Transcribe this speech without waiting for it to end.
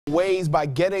ways by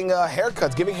getting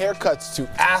haircuts, giving haircuts to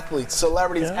athletes,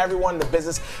 celebrities, everyone in the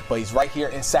business. But he's right here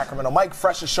in Sacramento. Mike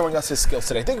Fresh is showing us his skills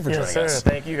today. Thank you for joining us.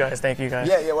 Thank you guys. Thank you guys.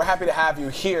 Yeah, we're happy to have you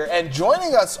here. And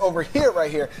joining us over here,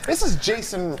 right here, this is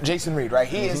Jason Reed, right?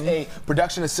 He is a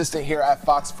production assistant here at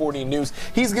Fox40News.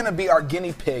 He's gonna be our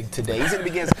guinea pig today. He's gonna be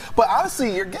getting, but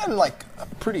honestly, you're getting like a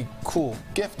pretty cool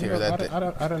gift here.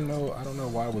 I don't know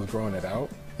why I was growing it out.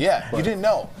 Yeah, you didn't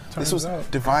know. This was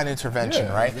divine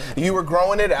intervention, right? You were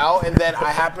growing it out, and then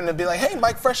I happened to be like, hey,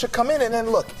 Mike Fresh should come in, and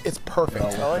then look, it's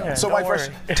perfect. So Mike Fresh,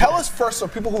 tell us first, so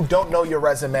people who don't know your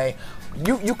resume,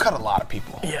 you cut a lot of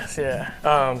people. Yes, yeah.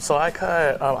 So I've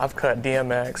cut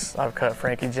DMX, I've cut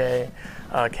Frankie J,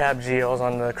 Cap G, I was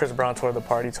on the Chris Brown tour, the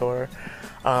Party tour.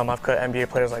 I've cut NBA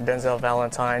players like Denzel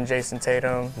Valentine, Jason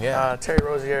Tatum, Terry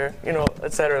Rozier, you know,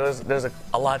 etc. There's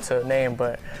a lot to name,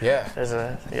 but there's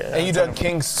a And you've done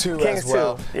Kings too as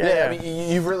well. I mean,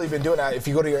 you've really been doing that. If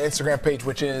you go to your Instagram page,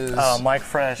 which is Mike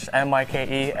Fresh,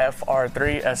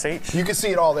 MikeFR3SH. You can see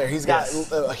it all there. He's got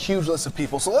a huge list of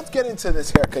people. So let's get into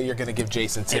this haircut you're gonna give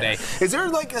Jason today. Is there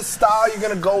like a style you're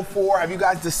gonna go for? Have you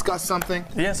guys discussed something?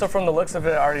 Yeah. So from the looks of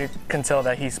it, I already can tell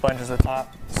that he sponges the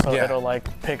top, so it'll like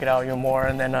pick it out even more.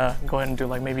 And then go ahead and do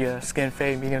like maybe a skin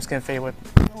fade, medium skin fade with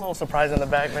a little surprise in the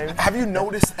back maybe. Have you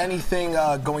noticed anything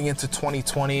going into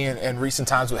 2020 and recent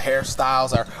times with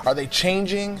hairstyles? Are they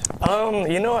changing?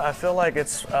 You know, I feel like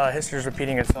it's history's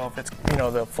repeating itself. It's, you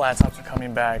know, the flat tops are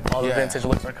coming back, all the vintage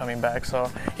looks are coming back. So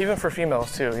even for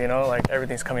females too, you know, like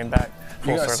everything's coming back.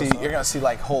 You're gonna see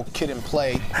like whole kid and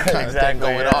play kind of thing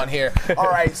going on here. All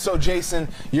right, so Jason,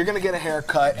 you're gonna get a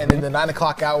haircut, and in the 9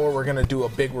 o'clock hour, we're gonna do a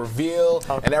big reveal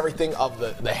and everything of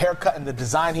the haircut and the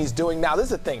design he's doing. Now, this is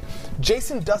the thing.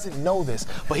 Jason doesn't know this,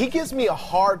 but he gives me a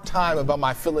hard time about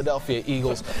my Philadelphia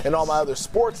Eagles and all my other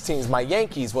sports teams, my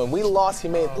Yankees. When we lost, he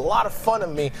made a lot of fun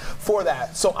of me for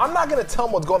that. So I'm not gonna tell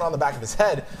him what's going on in the back of his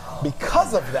head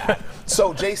because of that.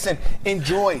 So Jason,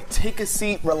 enjoy, take a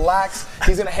seat, relax.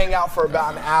 He's gonna hang out for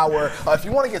about an hour. If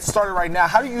you want to get started right now,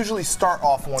 how do you usually start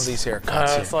off one of these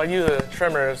haircuts? So I use the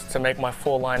trimmers to make my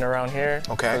full line around here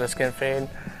for the skin fade.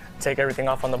 Take everything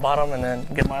off on the bottom and then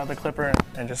get my other clipper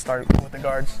and just start with the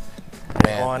guards.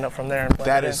 Go on up from there. And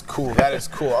that is cool. That is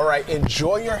cool. All right,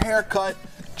 enjoy your haircut.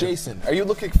 Jason, are you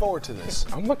looking forward to this?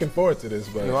 I'm looking forward to this,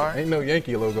 but ain't no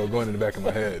Yankee logo going in the back of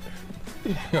my head.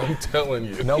 I'm telling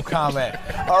you. No comment.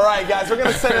 All right, guys, we're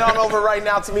going to send it on over right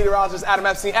now to meteorologist Adam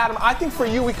Epstein. Adam, I think for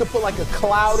you, we could put like a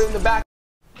cloud in the back.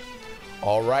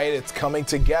 All right, it's coming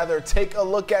together. Take a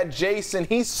look at Jason.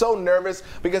 He's so nervous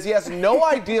because he has no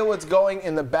idea what's going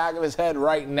in the back of his head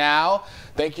right now.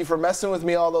 Thank you for messing with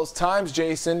me all those times,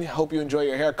 Jason. Hope you enjoy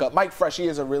your haircut. Mike Fresh, he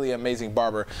is a really amazing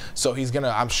barber, so he's going to,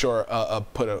 I'm sure,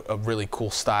 put a really cool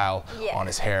style on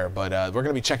his hair. But we're going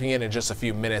to be checking in just a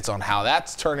few minutes on how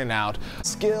that's turning out.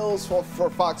 Skills for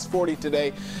Fox 40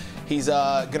 today. He's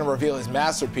going to reveal his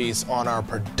masterpiece on our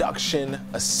production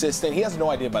assistant. He has no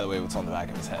idea, by the way, what's on the back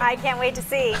of his head. I can't wait to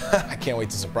see. I can't wait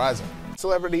to surprise him.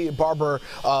 Celebrity barber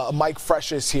Mike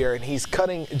Fresh is here, and he's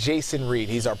cutting Jason Reed.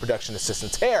 He's our production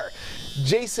assistant's hair.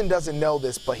 Jason doesn't know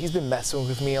this, but he's been messing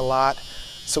with me a lot.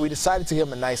 So we decided to give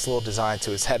him a nice little design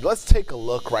to his head. Let's take a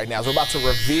look right now. So we're about to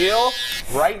reveal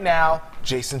right now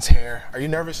Jason's hair. Are you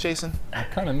nervous, Jason? I'm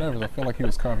kind of nervous. I feel like he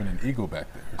was carving an eagle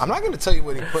back there. I'm not going to tell you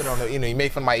what he put on the, you know, he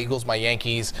made fun of my Eagles, my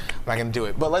Yankees. I'm not going to do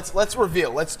it. But let's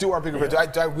reveal. Let's do our big reveal. Do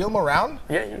I wheel him around?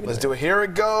 Yeah. Let's do it. Here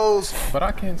it goes. But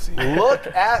I can't see. Look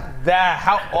at that.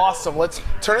 How awesome. Let's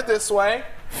turn it this way.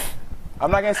 I'm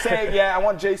not going to say it yet. I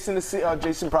want Jason to see.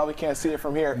 Jason probably can't see it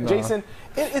from here. No. Jason,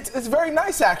 it's very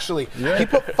nice, actually. Yeah. He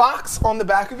put Fox on the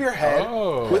back of your head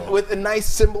with a nice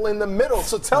symbol in the middle.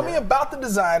 So tell me about the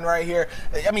design right here.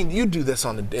 I mean, you do this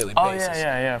on a daily basis. Oh,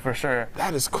 yeah, for sure.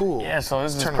 That is cool. Yeah, so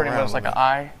this is pretty much like an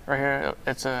I right here.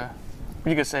 It's a,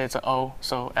 you could say it's an O,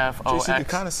 so F-O-X. Jason, you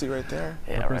can kind of see right there.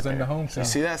 Yeah, represent the home. You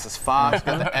see that? It says Fox,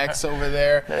 got the X over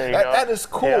there. That is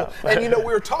cool. Yeah. And you know, we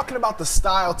were talking about the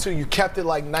style too. You kept it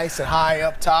like nice and high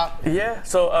up top. Yeah,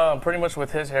 so pretty much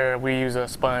with his hair, we use a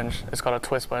sponge. It's called a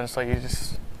twist sponge, so you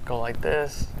just go like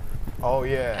this. Oh,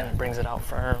 yeah. And it brings it out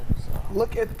firm. So.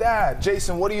 Look at that.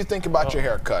 Jason, what do you think about your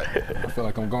haircut? I feel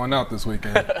like I'm going out this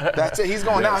weekend. That's it. He's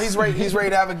going out. He's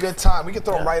ready to have a good time. We can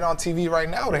throw him right on TV right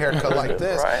now with a haircut like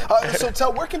this.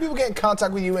 So where can people get in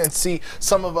contact with you and see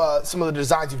some of the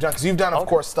designs you've done? Because you've done, of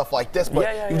course, stuff like this,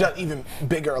 but you've done even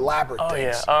bigger, elaborate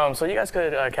things. So you guys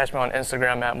could catch me on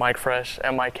Instagram at Mike Fresh,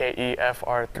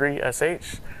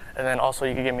 MikeFR3SH. And then also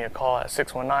you can give me a call at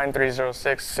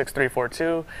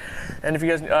 619-306-6342. And if you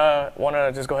guys want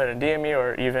to just go ahead and DM me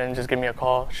or even just give me a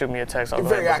call, shoot me a text. You're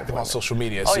very active on social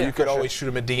media, so you could always shoot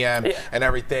him a DM and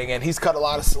everything. And he's cut a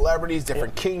lot of celebrities,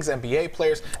 different Kings, NBA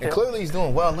players, and clearly he's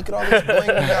doing well. Look at all this bling he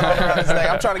got all around his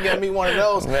neck. I'm trying to get me one of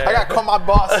those. I got to call my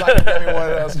boss so I can get me one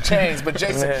of those chains. But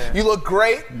Jason, you look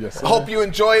great. Yes, I hope you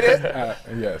enjoyed it.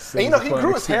 Yes. And you know, he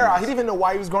grew his hair out. He didn't even know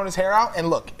why he was growing his hair out.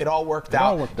 And look, it all worked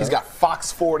out. He's got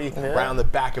Fox40 around the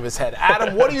back of his head.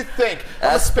 Adam, what do you think? I'm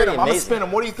going to spin him. I'm going to spin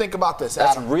him. What do you think about this,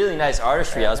 Adam? That's really nice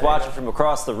artistry. I was watching from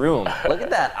across the room. Look at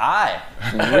that eye.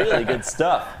 Really good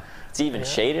stuff. It's even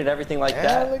shaded, everything like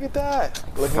that. Yeah, look at that.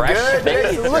 Looking Fresh good,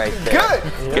 face Jason. right Looking there.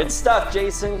 good. Good stuff,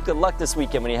 Jason. Good luck this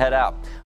weekend when you head out.